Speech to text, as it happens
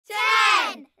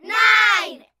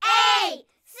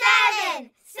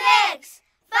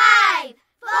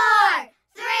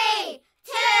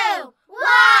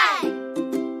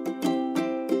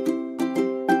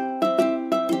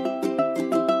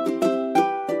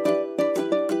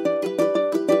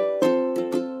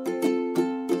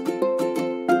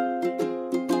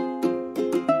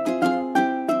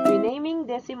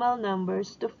decimal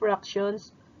numbers to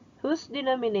fractions whose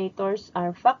denominators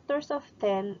are factors of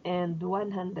 10 and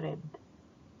 100.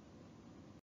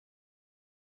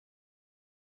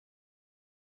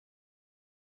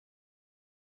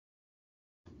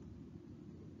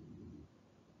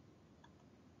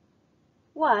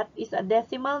 What is a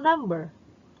decimal number?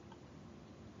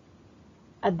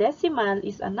 A decimal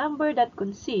is a number that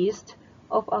consists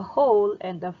of a whole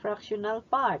and a fractional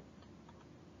part.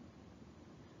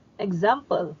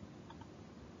 Example: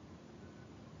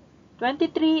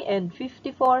 23 and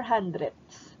 54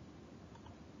 hundredths.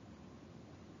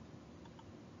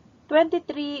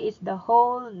 23 is the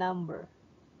whole number,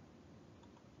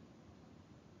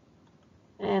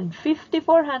 and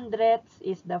 54 hundredths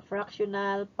is the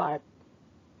fractional part.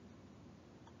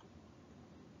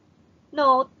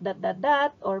 Note that the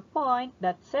dot or point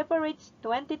that separates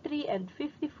 23 and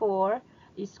 54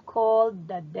 is called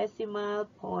the decimal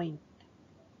point.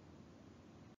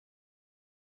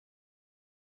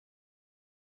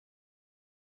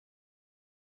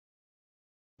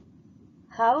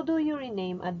 How do you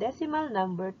rename a decimal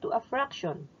number to a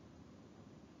fraction?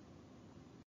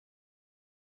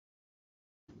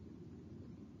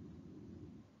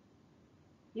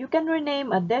 You can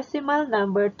rename a decimal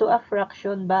number to a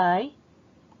fraction by: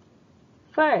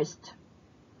 first,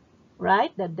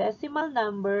 write the decimal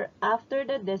number after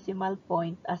the decimal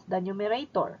point as the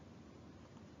numerator.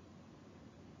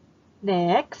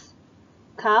 Next,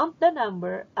 count the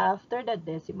number after the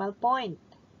decimal point.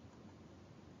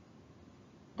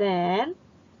 Then,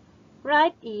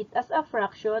 write it as a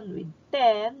fraction with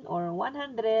 10 or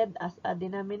 100 as a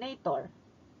denominator.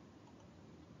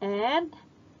 And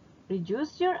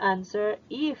reduce your answer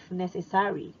if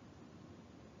necessary.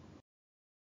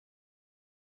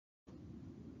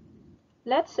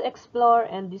 Let's explore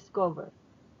and discover.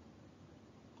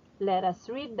 Let us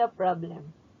read the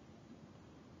problem.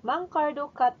 Mang Cardo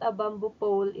cut a bamboo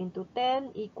pole into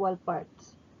 10 equal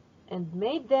parts and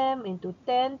made them into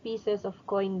 10 pieces of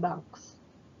coin banks.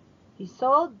 He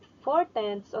sold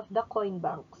 4/10 of the coin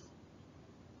banks.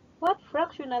 What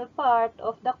fractional part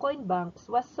of the coin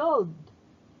banks was sold?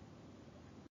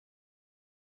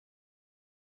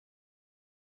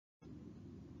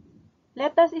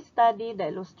 Let us study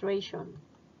the illustration.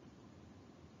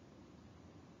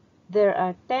 There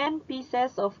are 10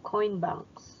 pieces of coin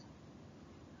banks.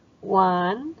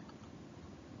 1,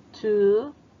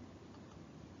 2,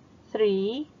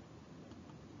 3,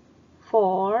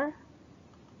 4,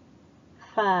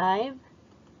 5,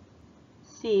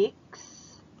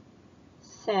 6,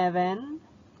 7,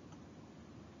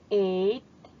 8,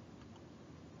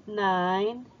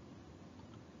 9,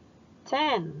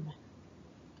 10.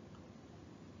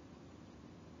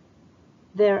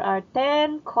 There are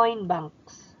 10 coin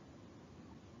banks.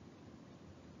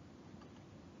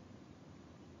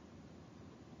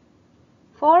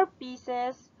 Four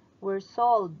pieces were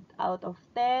sold out of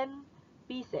 10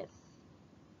 pieces.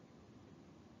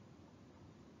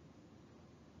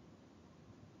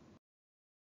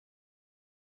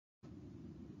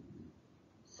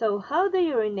 So how do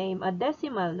you rename a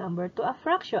decimal number to a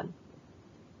fraction?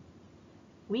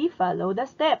 We follow the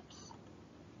steps.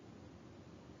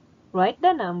 Write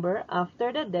the number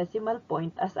after the decimal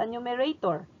point as a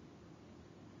numerator.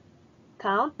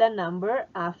 Count the number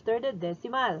after the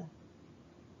decimal.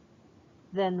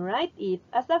 Then write it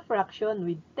as a fraction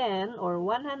with 10 or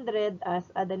 100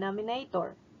 as a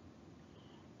denominator.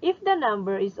 If the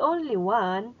number is only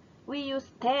 1, we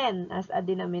use 10 as a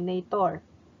denominator.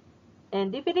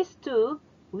 And if it is 2,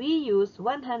 we use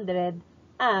 100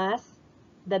 as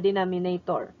the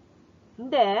denominator.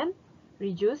 Then,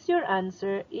 reduce your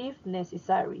answer if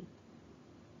necessary.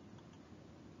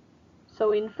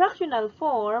 So in fractional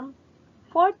form,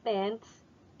 4/10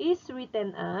 is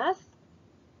written as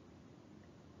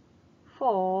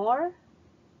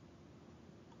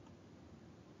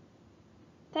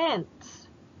 4/10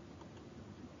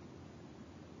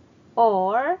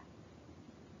 or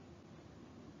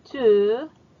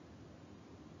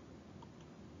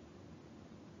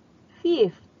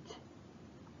 2/5.